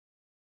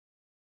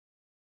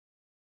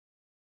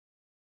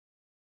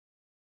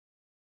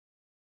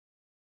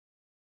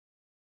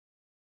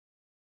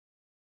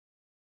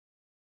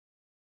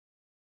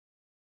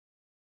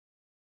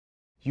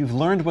You've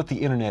learned what the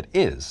internet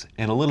is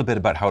and a little bit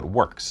about how it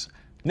works.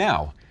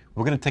 Now,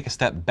 we're going to take a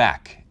step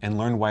back and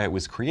learn why it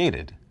was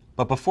created.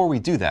 But before we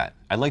do that,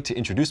 I'd like to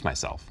introduce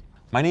myself.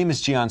 My name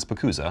is Gian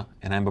Spacuzza,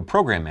 and I'm a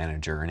program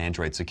manager in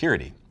Android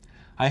security.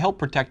 I help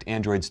protect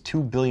Android's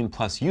 2 billion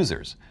plus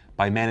users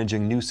by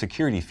managing new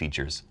security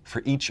features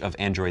for each of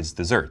Android's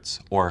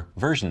desserts, or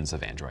versions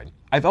of Android.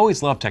 I've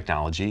always loved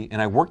technology,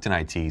 and I worked in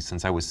IT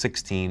since I was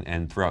 16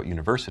 and throughout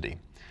university.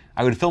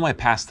 I would fill my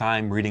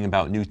pastime reading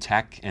about new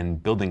tech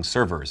and building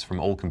servers from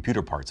old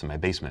computer parts in my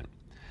basement.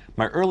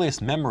 My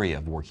earliest memory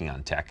of working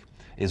on tech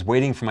is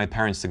waiting for my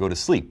parents to go to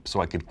sleep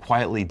so I could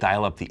quietly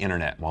dial up the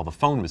internet while the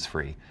phone was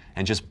free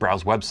and just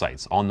browse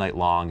websites all night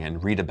long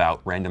and read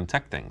about random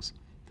tech things.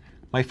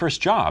 My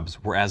first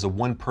jobs were as a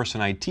one-person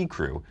IT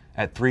crew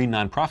at 3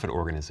 nonprofit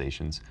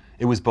organizations.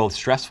 It was both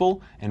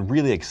stressful and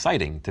really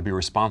exciting to be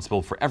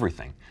responsible for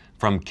everything,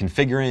 from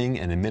configuring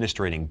and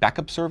administrating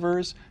backup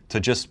servers to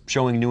just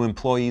showing new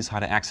employees how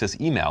to access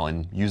email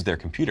and use their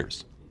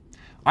computers.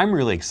 I'm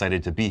really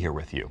excited to be here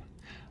with you.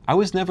 I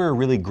was never a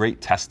really great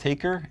test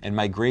taker, and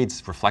my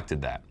grades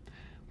reflected that.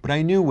 But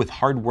I knew with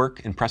hard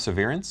work and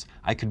perseverance,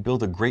 I could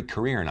build a great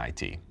career in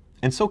IT.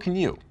 And so can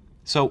you.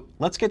 So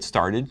let's get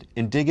started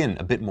and dig in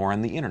a bit more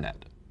on the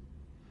internet.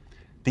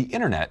 The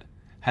internet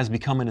has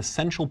become an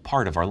essential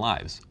part of our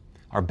lives.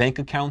 Our bank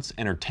accounts,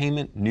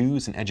 entertainment,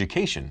 news, and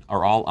education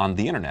are all on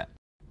the internet.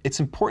 It's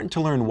important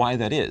to learn why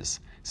that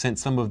is,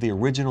 since some of the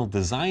original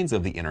designs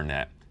of the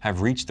internet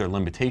have reached their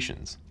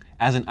limitations.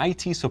 As an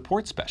IT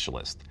support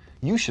specialist,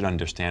 you should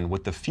understand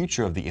what the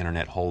future of the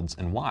internet holds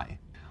and why.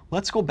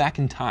 Let's go back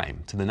in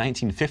time to the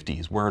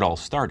 1950s where it all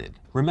started.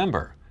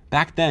 Remember,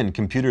 back then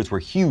computers were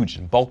huge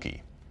and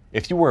bulky.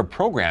 If you were a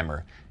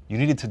programmer, you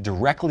needed to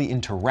directly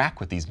interact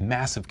with these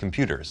massive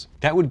computers.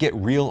 That would get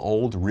real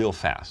old real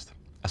fast,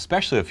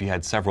 especially if you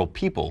had several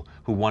people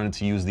who wanted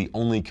to use the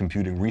only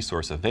computing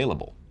resource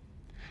available.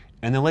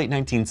 In the late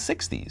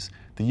 1960s,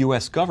 the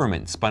US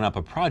government spun up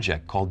a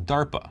project called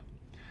DARPA.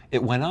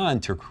 It went on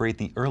to create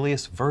the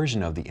earliest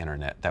version of the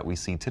internet that we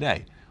see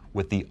today,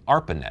 with the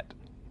ARPANET.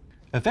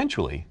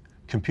 Eventually,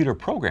 computer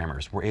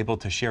programmers were able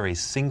to share a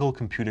single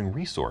computing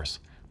resource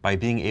by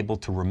being able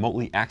to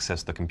remotely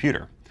access the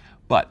computer.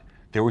 But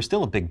there was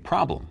still a big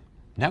problem.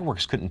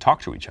 Networks couldn't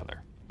talk to each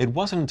other. It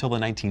wasn't until the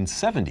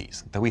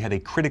 1970s that we had a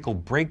critical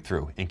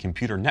breakthrough in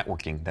computer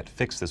networking that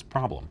fixed this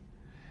problem.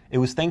 It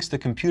was thanks to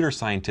computer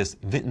scientists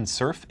Vinton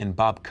Cerf and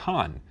Bob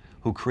Kahn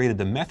who created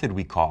the method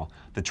we call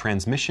the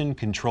Transmission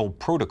Control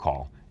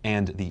Protocol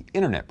and the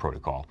Internet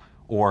Protocol,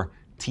 or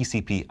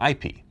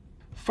TCP/IP.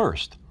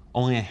 First,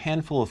 only a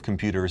handful of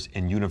computers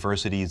in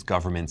universities,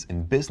 governments,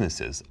 and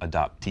businesses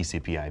adopt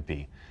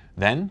TCP/IP.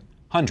 Then,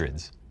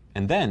 hundreds.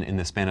 And then, in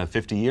the span of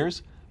 50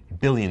 years,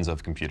 billions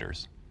of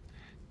computers.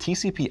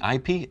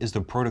 TCP/IP is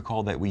the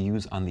protocol that we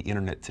use on the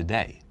internet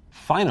today.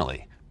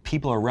 Finally,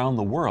 people around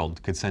the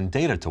world could send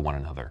data to one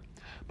another.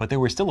 But there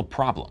was still a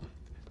problem.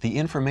 The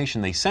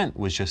information they sent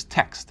was just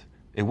text.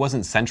 It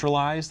wasn't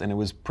centralized and it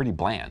was pretty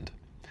bland.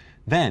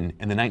 Then,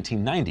 in the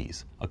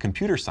 1990s, a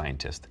computer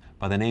scientist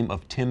by the name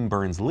of Tim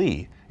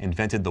Berners-Lee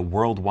invented the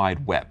World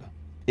Wide Web.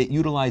 It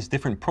utilized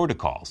different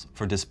protocols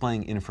for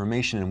displaying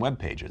information in web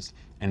pages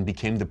and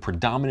became the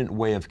predominant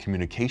way of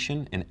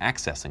communication and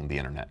accessing the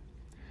internet.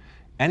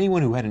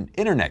 Anyone who had an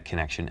internet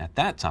connection at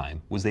that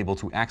time was able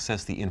to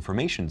access the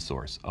information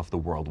source of the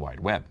World Wide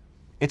Web.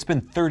 It's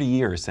been 30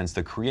 years since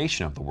the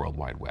creation of the World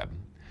Wide Web.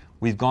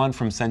 We've gone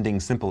from sending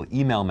simple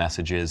email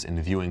messages and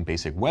viewing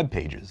basic web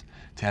pages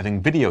to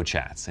having video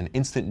chats and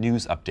instant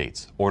news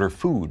updates, order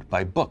food,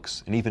 buy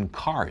books, and even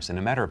cars in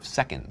a matter of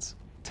seconds.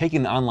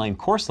 Taking an online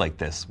course like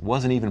this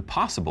wasn't even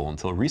possible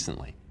until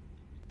recently.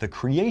 The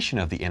creation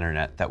of the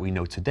internet that we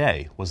know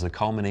today was the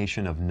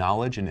culmination of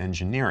knowledge and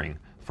engineering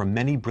from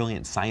many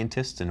brilliant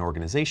scientists and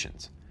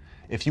organizations.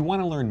 If you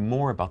want to learn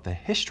more about the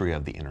history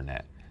of the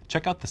internet,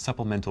 check out the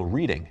supplemental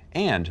reading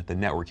and the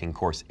networking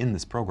course in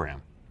this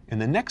program. In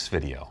the next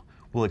video,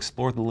 we'll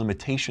explore the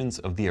limitations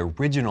of the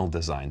original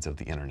designs of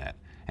the internet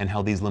and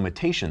how these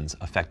limitations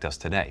affect us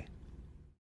today.